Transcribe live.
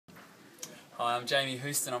Hi, I'm Jamie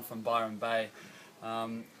Houston. I'm from Byron Bay.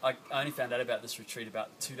 I only found out about this retreat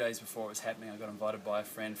about 2 days before it was happening. I got invited by a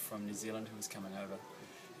friend from New Zealand who was coming over,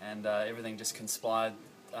 and everything just conspired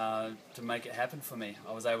to make it happen for me.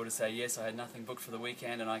 I was able to say yes. I had nothing booked for the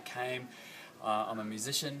weekend, and I came. I'm a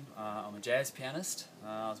musician. I'm a jazz pianist.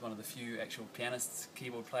 I was one of the few actual pianists,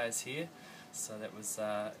 keyboard players here. So that was,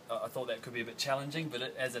 I thought that could be a bit challenging,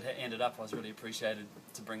 but as it ended up, I was really appreciated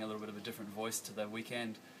to bring a little bit of a different voice to the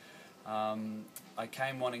weekend. I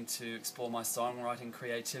came wanting to explore my songwriting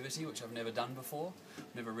creativity, which I've never done before.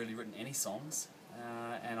 I've never really written any songs,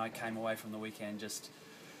 and I came away from the weekend just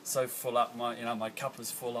so full up. My cup was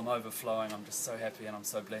full. I'm overflowing. I'm just so happy, and I'm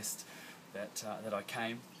so blessed that I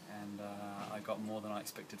came, and I got more than I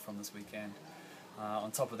expected from this weekend. On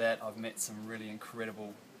top of that, I've met some really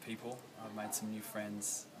incredible people. I've made some new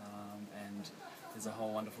friends, and there's a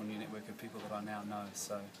whole wonderful new network of people that I now know.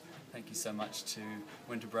 So thank you so much to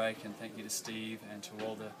Winterbreak, and thank you to Steve and to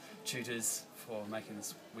all the tutors for making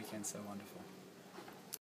this weekend so wonderful.